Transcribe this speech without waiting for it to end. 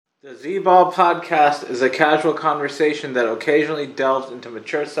The Z-Ball podcast is a casual conversation that occasionally delves into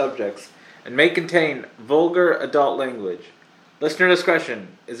mature subjects and may contain vulgar adult language. Listener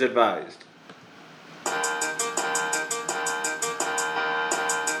discretion is advised.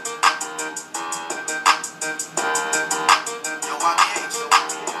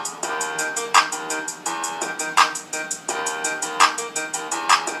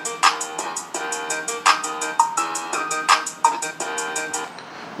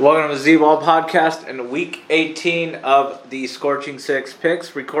 Welcome to the Z-Ball podcast in week 18 of the Scorching Six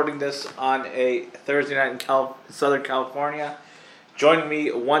picks. Recording this on a Thursday night in Southern California. Joining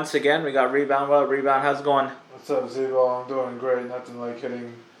me once again, we got Rebound. Well, Rebound, how's it going? What's up, Z-Ball? I'm doing great. Nothing like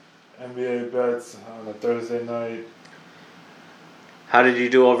hitting NBA bets on a Thursday night. How did you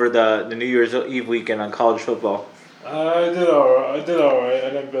do over the New Year's Eve weekend on college football? I did all right. I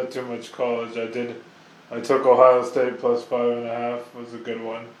didn't bet too much college. I took Ohio State plus 5.5. Was a good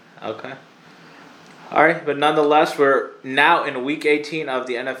one. Okay. All right, but nonetheless, we're now in week 18 of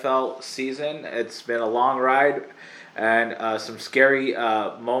the NFL season. It's been a long ride and some scary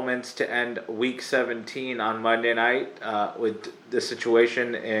moments to end week 17 on Monday night with the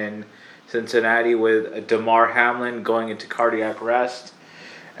situation in Cincinnati with Damar Hamlin going into cardiac arrest.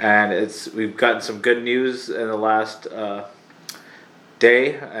 And we've gotten some good news in the last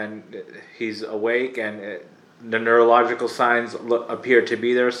day, and he's awake, and the neurological signs appear to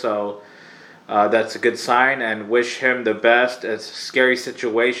be there, so that's a good sign, and wish him the best. It's a scary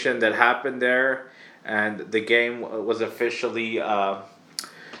situation that happened there, and the game was officially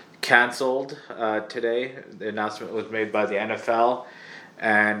canceled today. The announcement was made by the NFL,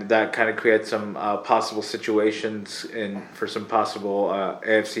 and that kind of creates some possible situations for some possible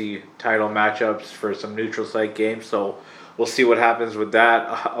AFC title matchups for some neutral site games, so we'll see what happens with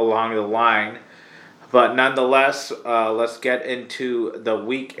that along the line. But nonetheless, let's get into the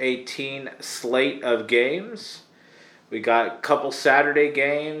Week 18 slate of games. We got a couple Saturday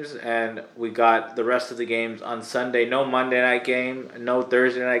games, and we got the rest of the games on Sunday. No Monday night game, no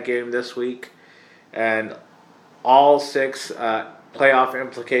Thursday night game this week. And all 6 playoff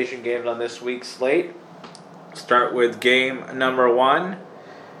implication games on this week's slate. Start with game number 1.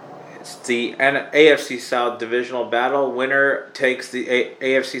 It's the AFC South divisional battle. Winner takes the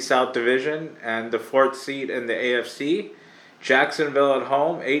AFC South division and the 4th seed in the AFC. Jacksonville at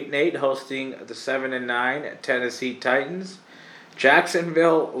home, 8-8, hosting the 7-9 Tennessee Titans.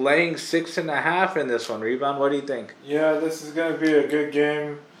 Jacksonville laying 6.5 in this one. Rebound, what do you think? Yeah, this is going to be a good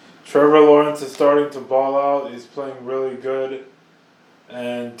game. Trevor Lawrence is starting to ball out. He's playing really good.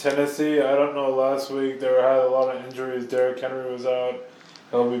 And Tennessee, I don't know, last week they had a lot of injuries. Derrick Henry was out.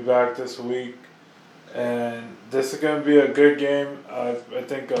 He'll be back this week. And this is going to be a good game. I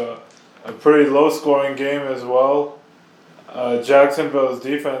think a pretty low-scoring game as well. Jacksonville's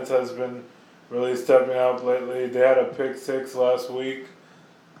defense has been really stepping up lately. They had a pick 6 last week.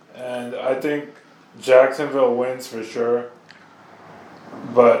 And I think Jacksonville wins for sure.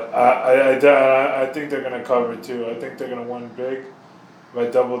 But I think they're going to cover too. I think they're going to win big by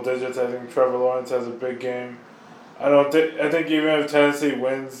double digits. I think Trevor Lawrence has a big game. I think even if Tennessee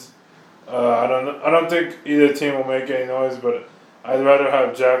wins, I don't think either team will make any noise. But I'd rather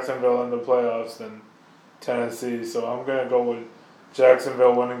have Jacksonville in the playoffs than Tennessee. So I'm gonna go with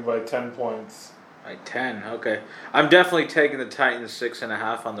Jacksonville winning by 10 points. By 10, okay. I'm definitely taking the Titans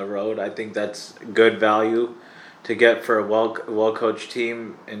 6.5 on the road. I think that's good value to get for a well coached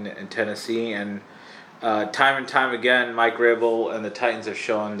team in Tennessee. And time and time again, Mike Rabel and the Titans have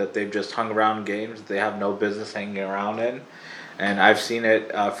shown that they've just hung around games that they have no business hanging around in. And I've seen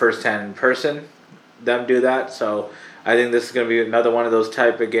it firsthand in person, them do that. So I think this is going to be another one of those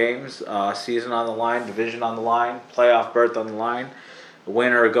type of games. Season on the line, division on the line, playoff berth on the line.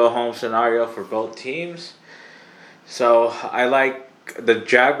 Winner or go-home scenario for both teams. So I like the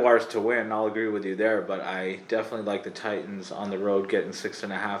Jaguars to win. I'll agree with you there, but I definitely like the Titans on the road getting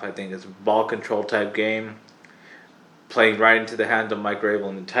 6.5. I think it's a ball control type game, playing right into the hands of Mike Rabel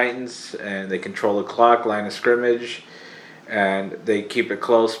and the Titans, and they control the clock, line of scrimmage, and they keep it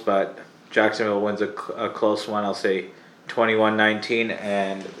close. But Jacksonville wins a close one. I'll say 21-19,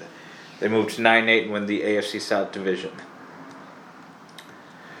 and they move to 9-8 and win the AFC South division.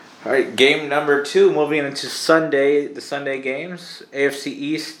 All right, game number 2, moving into the Sunday games. AFC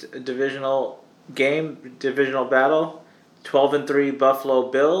East divisional battle. 12-3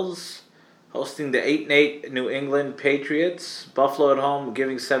 Buffalo Bills hosting the 8-8 New England Patriots. Buffalo at home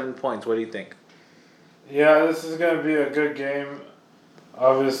giving 7 points. What do you think? Yeah, this is going to be a good game.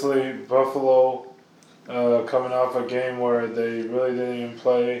 Obviously, Buffalo coming off a game where they really didn't even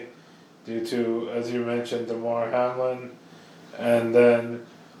play due to, as you mentioned, Damar Hamlin. And then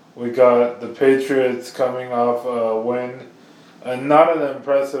We got the Patriots coming off a win, and not an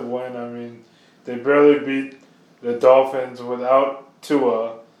impressive win. I mean, they barely beat the Dolphins without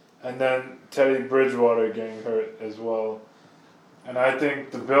Tua, and then Teddy Bridgewater getting hurt as well. And I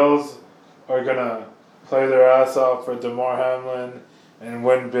think the Bills are gonna play their ass off for DeMar Hamlin and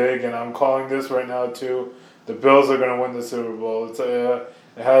win big. And I'm calling this right now too. The Bills are gonna win the Super Bowl. It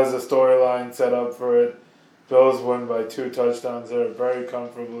has a storyline set up for it. Bills win by 2 touchdowns there very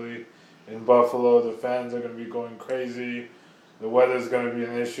comfortably in Buffalo. The fans are going to be going crazy. The weather's going to be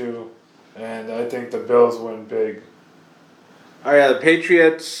an issue. And I think the Bills win big. All right, the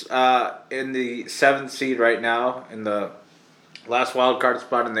Patriots in the 7th seed right now in the last wild card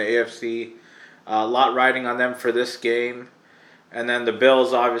spot in the AFC. A lot riding on them for this game. And then the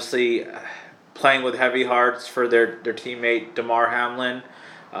Bills obviously playing with heavy hearts for their teammate DeMar Hamlin.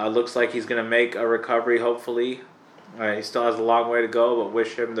 Looks like he's going to make a recovery, hopefully. He still has a long way to go, but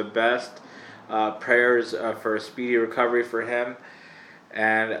wish him the best. Prayers for a speedy recovery for him.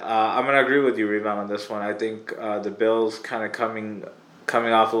 And I'm going to agree with you, Rebound, on this one. I think the Bills kind of coming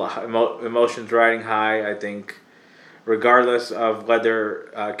off a lot, emotions riding high. I think regardless of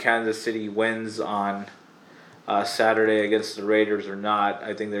whether Kansas City wins on Saturday against the Raiders or not,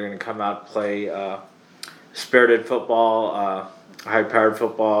 I think they're going to come out and play spirited football, high-powered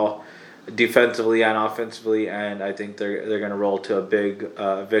football, defensively and offensively, and I think they're going to roll to a big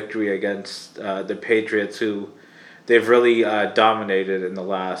victory against the Patriots, who they've really dominated in the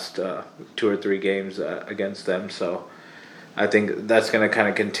last 2 or 3 games against them. So I think that's going to kind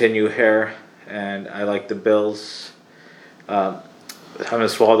of continue here, and I like the Bills. I'm going to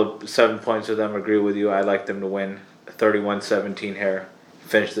swallow the 7 points with them. Agree with you. I like them to win 31-17 here,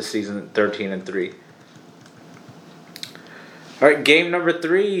 finish the season 13-3. All right, game number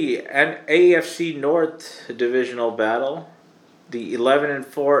 3, an AFC North divisional battle. The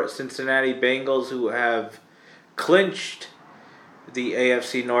 11-4 Cincinnati Bengals, who have clinched the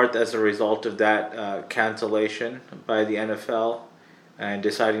AFC North as a result of that cancellation by the NFL and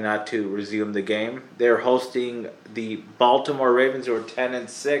deciding not to resume the game. They're hosting the Baltimore Ravens, who are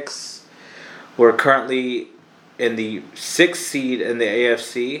 10-6. We're currently in the 6th seed in the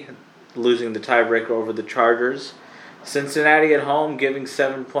AFC, losing the tiebreaker over the Chargers. Cincinnati at home, giving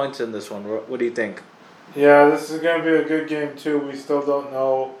 7 points in this one. What do you think? Yeah, this is going to be a good game too. We still don't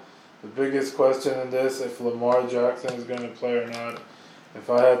know the biggest question in this, if Lamar Jackson is going to play or not. If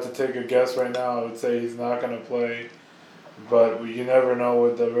I had to take a guess right now, I would say he's not going to play. But you never know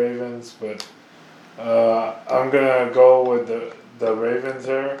with the Ravens. But I'm going to go with the Ravens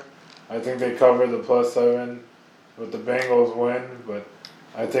here. I think they cover the +7 with the Bengals win. But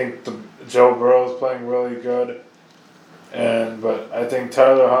I think Joe Burrow's playing really good. But I think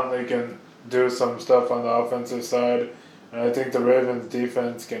Tyler Huntley can do some stuff on the offensive side, and I think the Ravens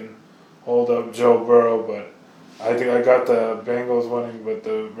defense can hold up Joe Burrow. But I think I got the Bengals winning, but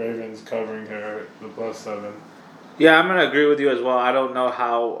the Ravens covering here the +7. Yeah, I'm gonna agree with you as well. I don't know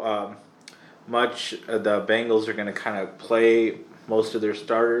how much the Bengals are gonna kind of play most of their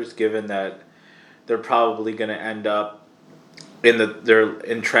starters, given that they're probably gonna end up they're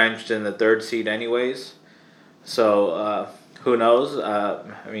entrenched in the 3rd seed anyways. So who knows?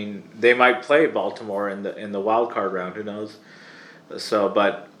 I mean, they might play Baltimore in the wild card round. Who knows? So,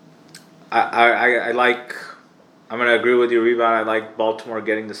 but I like. I'm gonna agree with you, Rebound. I like Baltimore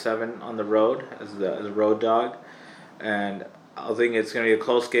getting the 7 on the road as the road dog, and I think it's gonna be a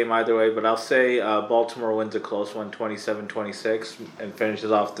close game either way. But I'll say Baltimore wins a close one, 27-26, and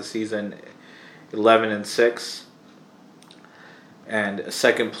finishes off the season 11-6. And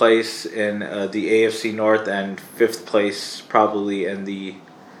 2nd place in the AFC North, and 5th place probably in the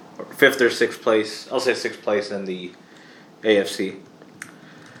 5th or 6th place. I'll say 6th place in the AFC.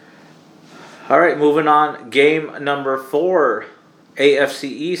 All right, moving on. Game number 4, AFC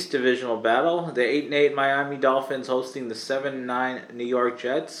East divisional battle. The 8-8 Miami Dolphins hosting the 7-9 New York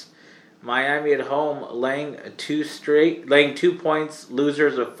Jets. Miami at home laying 2 points,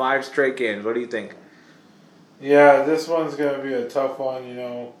 losers of 5 straight games. What do you think? Yeah, this one's going to be a tough one,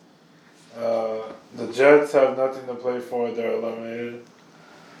 The Jets have nothing to play for. They're eliminated.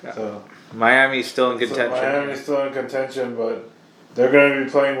 Yeah. So Miami's still in contention. Miami's still in contention, but they're going to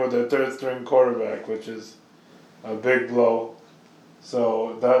be playing with their 3rd-string quarterback, which is a big blow.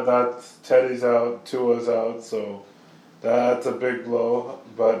 So that's Teddy's out, Tua's out, so that's a big blow.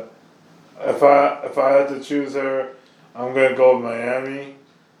 But if I had to choose her, I'm going to go with Miami.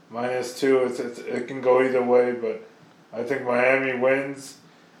 -2, it can go either way, but I think Miami wins,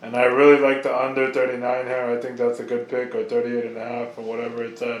 and I really like the under 39 here. I think that's a good pick, or 38.5 or whatever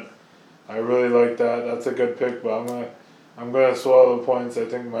it's at. I really like that. That's a good pick, but I'm gonna I'm going to swallow the points. I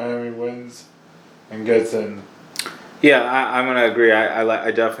think Miami wins and gets in. Yeah, I'm gonna agree. I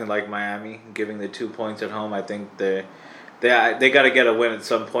definitely like Miami giving the 2 points at home. I think they got to get a win at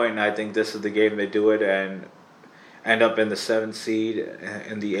some point, and I think this is the game they do it and end up in the 7th seed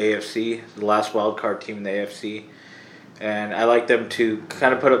in the AFC, the last wild card team in the AFC. And I like them to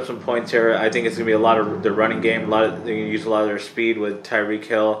kind of put up some points here. I think it's gonna be a lot of the running game. They're gonna use a lot of their speed with Tyreek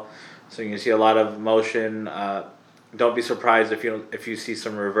Hill, so you can see a lot of motion. Don't be surprised if you see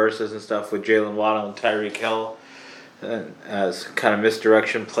some reverses and stuff with Jalen Waddle and Tyreek Hill as kind of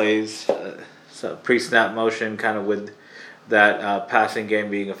misdirection plays, so pre-snap motion, kind of with that passing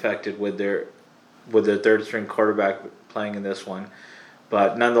game being affected with their third string quarterback playing in this one.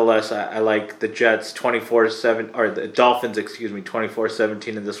 But nonetheless, I like the Jets 24-7 or the Dolphins, 24-17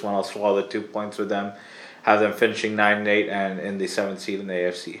 in this one. I'll swallow the 2 points with them, have them finishing 9-8 and in the 7th seed in the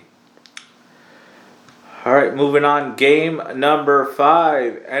AFC. All right, moving on. Game number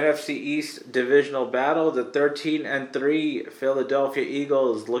 5, NFC East divisional battle. The 13-3 Philadelphia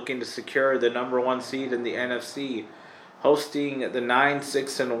Eagles looking to secure the number 1 seed in the NFC, hosting the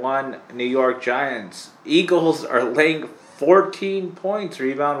 9-6-1 New York Giants. Eagles are laying 14 points.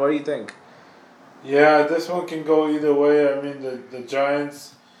 Rebound. What do you think? Yeah, this one can go either way. I mean, the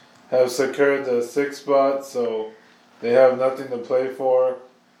Giants have secured the 6th spot, so they have nothing to play for.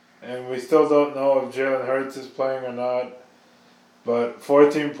 And we still don't know if Jalen Hurts is playing or not. But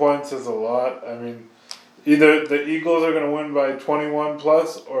 14 points is a lot. I mean, either the Eagles are going to win by 21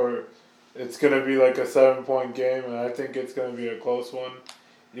 plus or it's going to be like a 7-point game. And I think it's going to be a close one,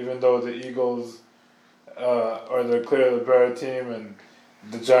 even though the Eagles are the clear the better team and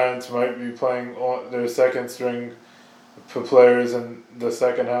the Giants might be playing their second string players in the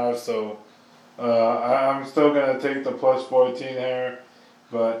second half. So I'm still going to take the plus 14 here.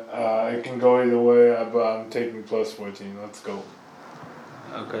 But it can go either way, but I'm taking plus 14. Let's go.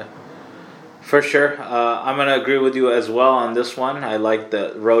 Okay. For sure. I'm going to agree with you as well on this one. I like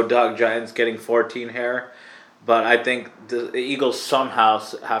the Road Dog Giants getting 14 here. But I think the Eagles somehow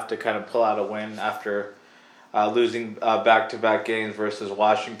have to kind of pull out a win after losing back-to-back games versus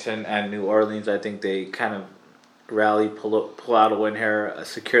Washington and New Orleans. I think they kind of pull out a win here,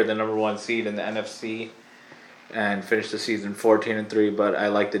 secure the number 1 seed in the NFC. And finish the season 14-3, but I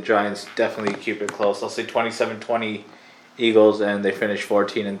like the Giants definitely keep it close. I'll say 27-20 Eagles, and they finish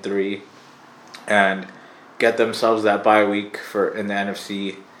 14-3, and get themselves that bye week for in the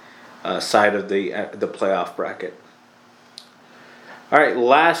NFC side of the playoff bracket. All right,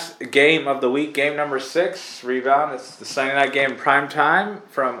 last game of the week, game number 6. Rebound. It's the Sunday night game, prime time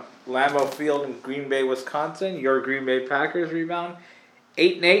from Lambeau Field in Green Bay, Wisconsin. Your Green Bay Packers. Rebound.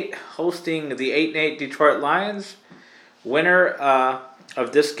 8-8, hosting the 8-8 Detroit Lions. Winner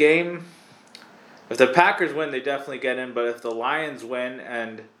of this game, if the Packers win, they definitely get in. But if the Lions win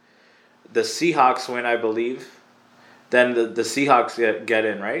and the Seahawks win, I believe, then the Seahawks get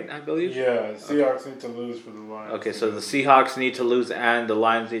in, right? I believe. Yeah, the Seahawks need to lose for the Lions. Okay, so the Seahawks need to lose and the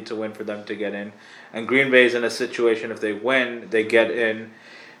Lions need to win for them to get in. And Green Bay's in a situation, if they win, they get in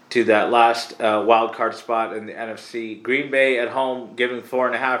to that last wild card spot in the NFC. Green Bay at home giving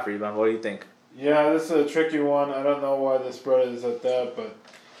 4.5. Rebound. What do you think? Yeah, this is a tricky one. I don't know why the spread is at that, but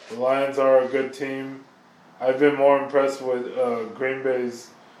the Lions are a good team. I've been more impressed with Green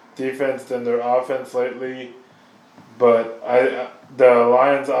Bay's defense than their offense lately. But the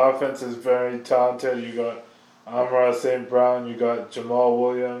Lions' offense is very talented. You got Amon-Ra St. Brown, you got Jamal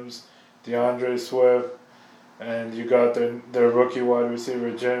Williams, DeAndre Swift, and you got their rookie wide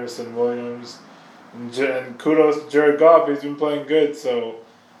receiver, Jameson Williams. And kudos to Jared Goff. He's been playing good. So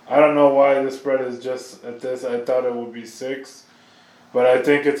I don't know why the spread is just at this. I thought it would be 6. But I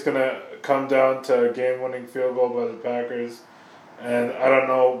think it's going to come down to a game-winning field goal by the Packers. And I don't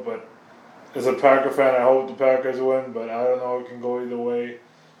know, but as a Packer fan, I hope the Packers win. But I don't know. It can go either way.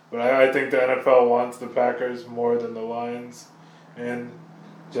 But I think the NFL wants the Packers more than the Lions. And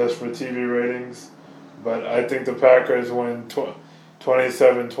just for TV ratings. But I think the Packers win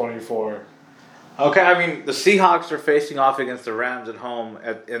 27-24. Okay, I mean, the Seahawks are facing off against the Rams at home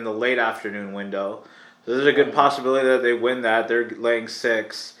in the late afternoon window. So there's a good possibility that they win that. They're laying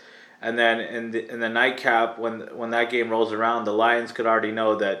 6. And then in the nightcap, when that game rolls around, the Lions could already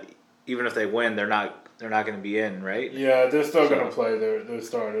know that even if they win, they're not going to be in, right? Yeah, they're still going to play their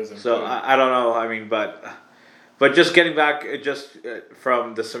starters. So I don't know. I mean, but just getting back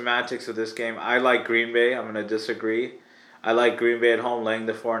from the semantics of this game, I like Green Bay. I'm going to disagree. I like Green Bay at home laying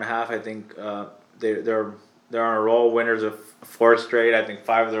the 4.5. I think they're on a roll. Winners of 4 straight. I think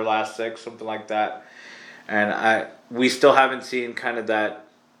 5 of their last 6, something like that. And we still haven't seen kind of that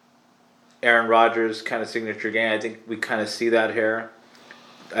Aaron Rodgers kind of signature game. I think we kind of see that here.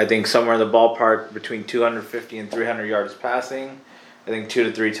 I think somewhere in the ballpark between 250 and 300 yards passing. I think 2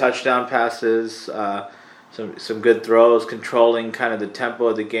 to 3 touchdown passes. Some good throws, controlling kind of the tempo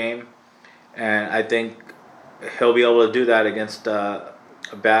of the game. And I think he'll be able to do that against a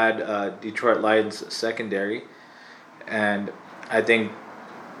bad Detroit Lions secondary. And I think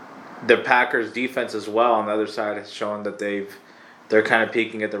the Packers defense as well on the other side has shown that they're kind of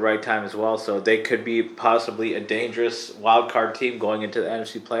peaking at the right time as well. So they could be possibly a dangerous wild card team going into the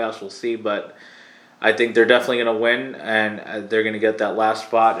NFC playoffs. We'll see, but I think they're definitely going to win, and they're going to get that last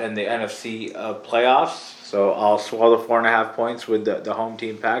spot in the NFC playoffs. So I'll swallow the 4.5 points with the home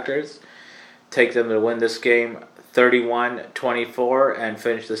team Packers. Take them to win this game 31-24 and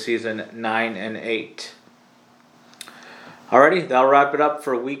finish the season 9-8. Alrighty, that'll wrap it up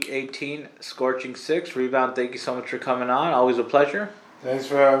for Week 18, Scorching Six. Rebound, thank you so much for coming on. Always a pleasure. Thanks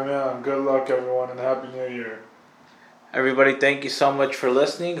for having me on. Good luck, everyone, and Happy New Year. Everybody, thank you so much for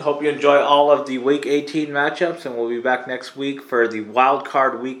listening. Hope you enjoy all of the Week 18 matchups, and we'll be back next week for the Wild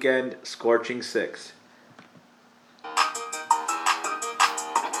Card Weekend Scorching Six.